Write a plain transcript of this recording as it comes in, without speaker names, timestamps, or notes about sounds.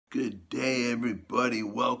Good day, everybody.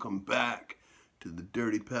 Welcome back to the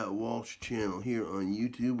Dirty Pat Walsh channel here on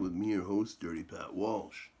YouTube with me, your host, Dirty Pat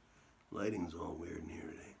Walsh. Lighting's all weird in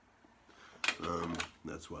here today.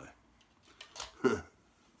 That's why.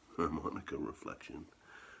 Harmonica reflection.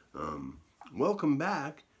 Welcome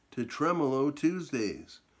back to Tremolo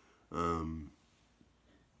Tuesdays. I'm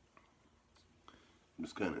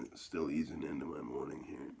just kind of still easing into my morning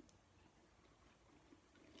here.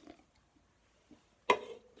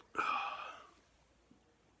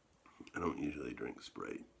 I don't usually drink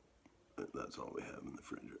Sprite, but that's all we have in the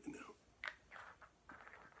fridge right now.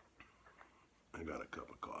 I got a cup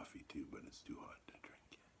of coffee too, but it's too hot to drink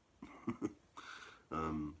yet.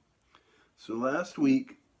 So last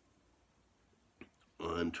week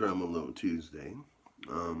on Tremolo Tuesday,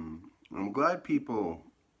 I'm glad people,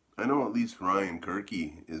 I know at least Ryan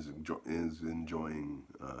Kirky is enjoying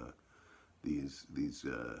these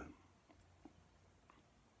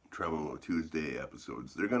Tremolo Tuesday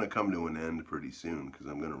episodes. They're going to come to an end pretty soon because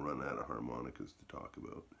I'm going to run out of harmonicas to talk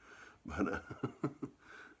about. But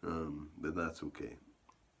that's okay.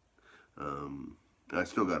 I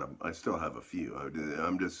still have a few.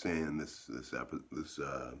 I'm just saying this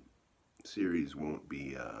series won't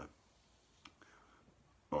be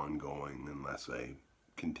ongoing unless I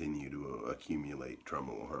continue to accumulate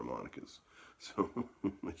tremolo harmonicas. So,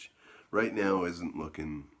 which right now isn't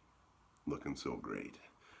looking so great.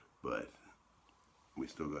 But we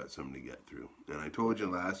still got some to get through. And I told you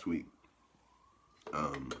last week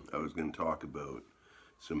I was going to talk about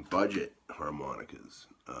some budget harmonicas,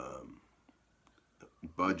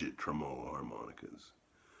 budget tremolo harmonicas.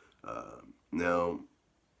 Now,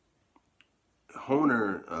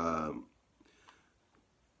 Hohner,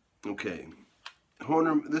 okay,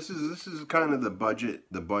 Hohner. This is kind of the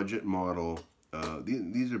budget model.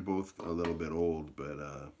 These are both a little bit old, but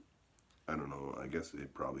I don't know, I guess they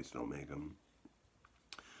probably still make them.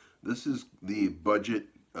 This is the budget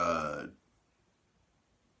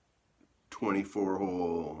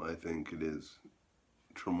 24-hole, I think it is,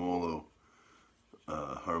 tremolo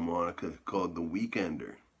harmonica called the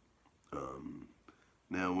Weekender.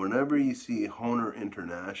 Now, whenever you see Hohner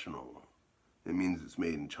International, it means it's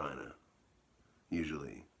made in China,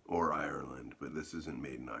 usually, or Ireland, but this isn't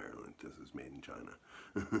made in Ireland, this is made in China.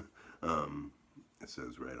 It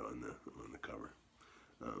says right on the cover.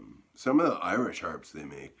 Some of the Irish harps they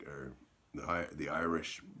make, or the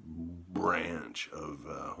Irish branch of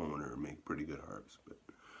Hohner, make pretty good harps. But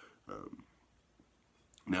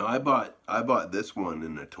now I bought this one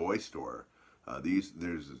in a toy store. There's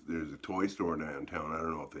a toy store downtown. I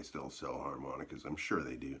don't know if they still sell harmonicas. I'm sure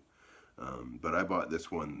they do. But I bought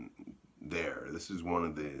this one there. This is one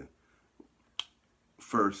of the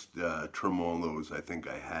first tremolos I think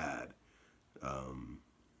I had.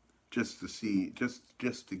 Just to see,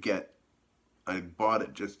 just to get, I bought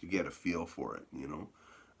it just to get a feel for it, you know,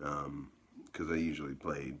 because I usually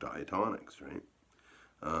play diatonics, right?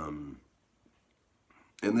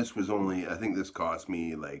 And this was only, I think this cost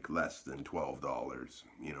me like less than $12,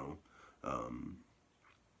 you know,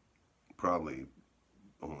 probably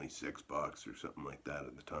only $6 or something like that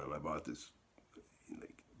at the time. I bought this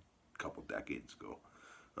like a couple decades ago.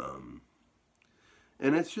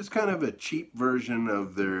 And it's just kind of a cheap version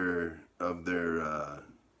of their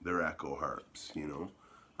echo harps, you know.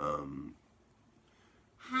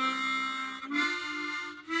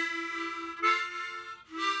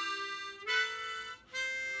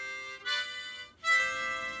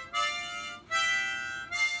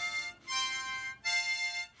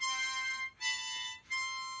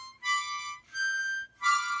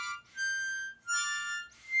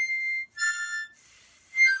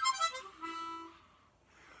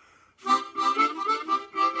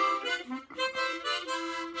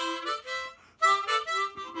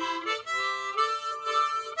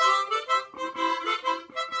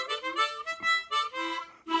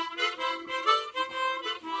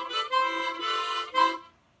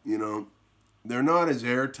 You know, they're not as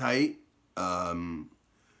airtight,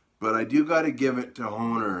 but I do got to give it to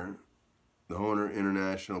Hohner, the Hohner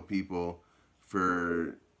International people,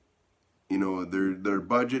 for, you know, their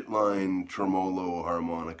budget line tremolo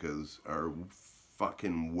harmonicas are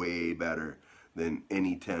fucking way better than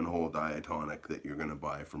any 10-hole diatonic that you're going to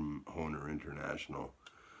buy from Hohner International,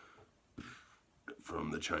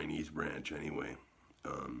 from the Chinese branch anyway.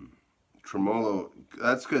 Tremolo,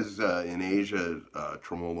 that's because in Asia,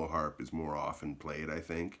 tremolo harp is more often played, I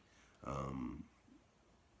think.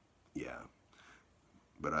 Yeah,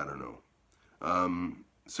 but I don't know.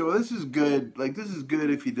 So this is good. Like, this is good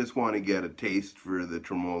if you just want to get a taste for the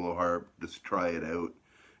tremolo harp. Just try it out.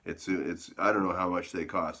 It's I don't know how much they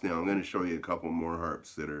cost. Now I'm going to show you a couple more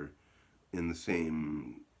harps that are in the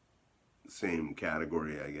same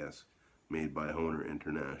category, I guess, made by Hohner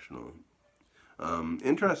International.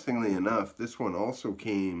 Interestingly enough, this one also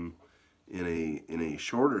came in a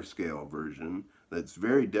shorter scale version that's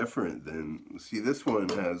very different than, see, this one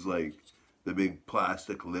has like the big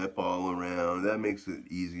plastic lip all around. That makes it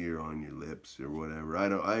easier on your lips or whatever.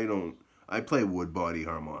 I play wood body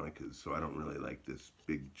harmonicas, so I don't really like this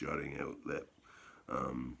big jutting out lip.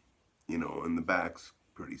 You know, and the back's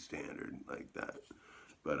pretty standard like that.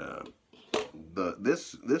 But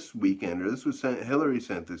this weekender, this was sent, Hillary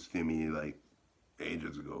sent this to me like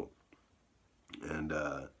ages ago, and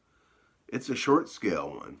it's a short scale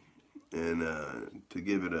one, and to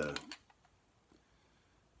give it a,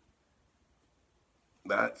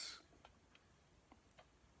 that's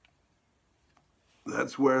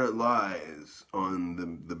where it lies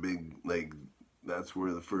on the big, like, that's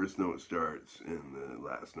where the first note starts and the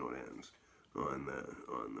last note ends on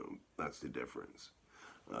the that's the difference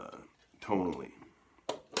tonally.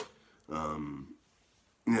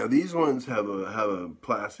 Now these ones have a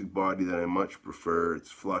plastic body that I much prefer.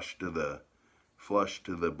 It's flush to the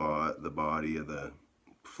body of the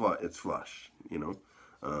it's flush, you know.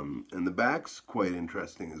 And the back's quite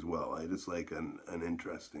interesting as well. I just like an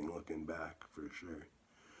interesting looking back for sure.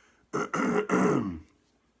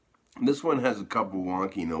 This one has a couple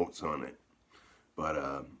wonky notes on it,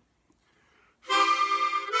 but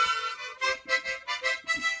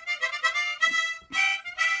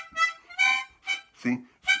see?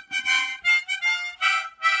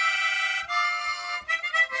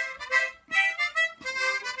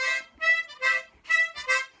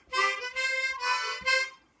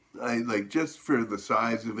 I like, just for the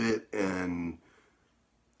size of it, and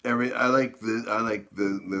I like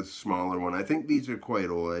the smaller one. I think these are quite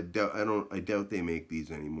old. I doubt they make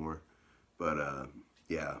these anymore. But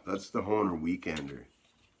yeah, that's the Hohner Weekender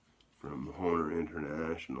from Hohner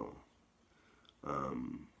International.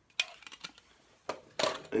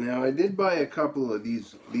 And now I did buy a couple of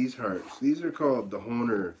these harps. These are called the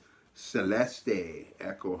Hohner Celeste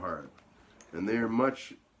Echo Harp, and they're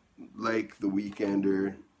much like the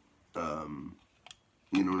Weekender.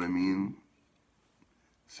 You know what I mean?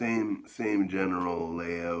 Same general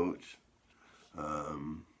layout.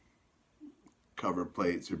 Cover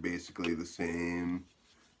plates are basically the same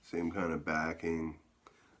kind of backing.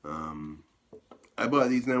 I bought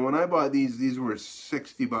these. Now when I bought these were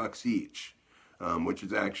 $60 each, which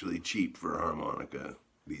is actually cheap for a harmonica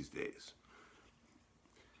these days.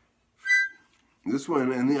 This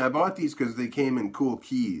one, and I bought these because they came in cool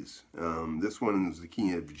keys. This one is the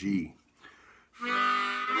key of G.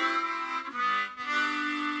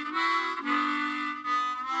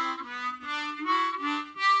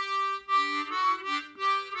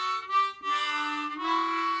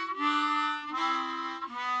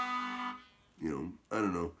 You know, I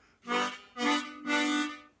don't know.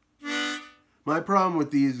 My problem with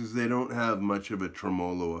these is they don't have much of a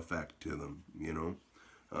tremolo effect to them, you know.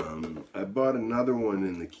 I bought another one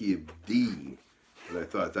in the key of D, and I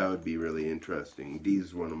thought that would be really interesting. D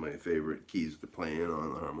is one of my favorite keys to play in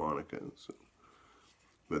on the harmonica. So.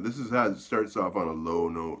 But this is how it starts off on a low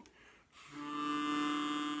note.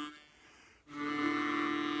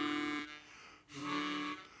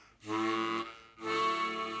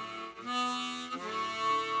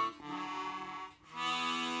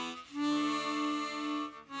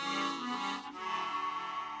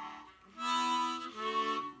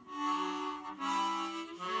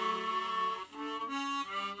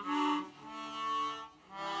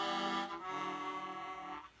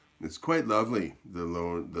 It's quite lovely, the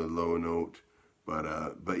low note,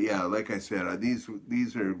 but yeah, like I said, these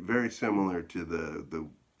are very similar to the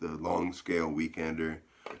long scale Weekender.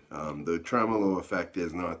 The tremolo effect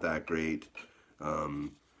is not that great.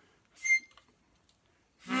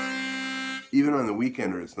 Even on the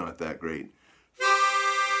Weekender, it's not that great.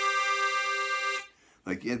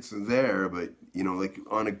 Like, it's there, but you know, like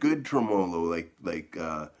on a good tremolo,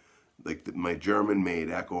 my German-made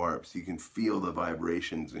Echo harps, you can feel the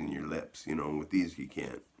vibrations in your lips. You know, with these you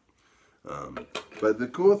can't. But the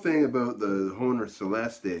cool thing about the Hohner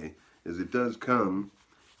Celeste is it does come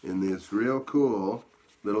in this real cool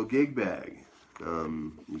little gig bag.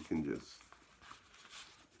 You can just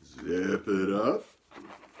zip it up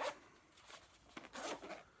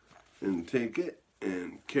and take it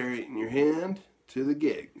and carry it in your hand to the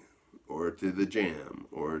gig, or to the jam,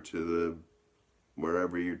 or to the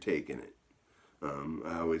wherever you're taking it.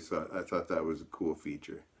 I thought that was a cool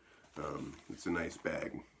feature. It's a nice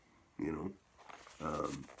bag, you know.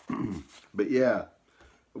 But yeah,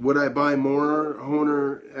 Would I buy more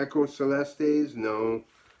Hohner Echo Celestes? No,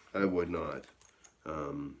 I would not.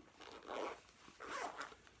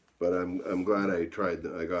 But I'm glad I tried.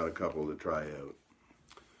 I got a couple to try out.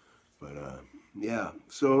 But yeah,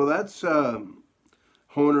 so that's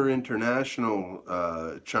Hohner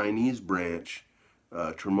International Chinese branch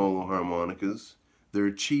tremolo harmonicas.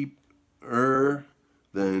 They're cheaper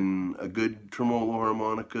than a good tremolo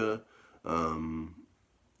harmonica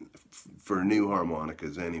for new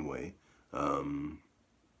harmonicas anyway.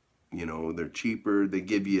 You know, they're cheaper. They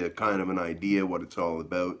give you a kind of an idea what it's all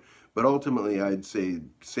about. But ultimately, I'd say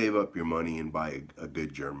save up your money and buy a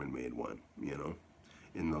good German-made one, you know,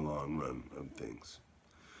 in the long run of things.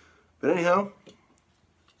 But anyhow,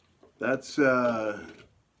 that's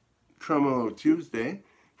Tremolo Tuesday.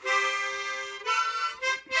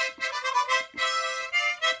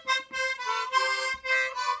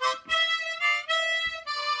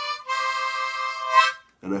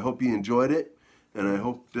 And I hope you enjoyed it. And I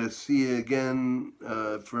hope to see you again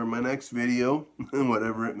for my next video,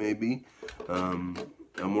 whatever it may be.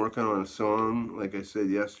 I'm working on a song, like I said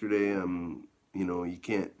yesterday. You know, you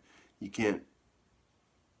can't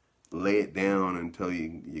lay it down until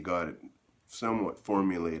you got it somewhat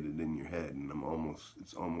formulated in your head, and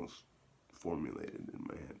it's almost formulated in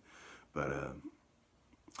my head. But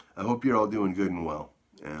I hope you're all doing good and well,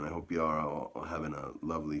 and I hope you are all having a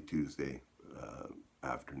lovely Tuesday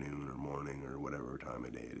afternoon or morning or whatever time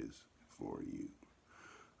of day it is for you.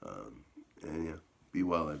 And yeah, be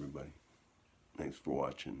well, everybody. Thanks for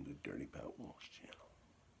watching the Dirty Pat Walsh channel.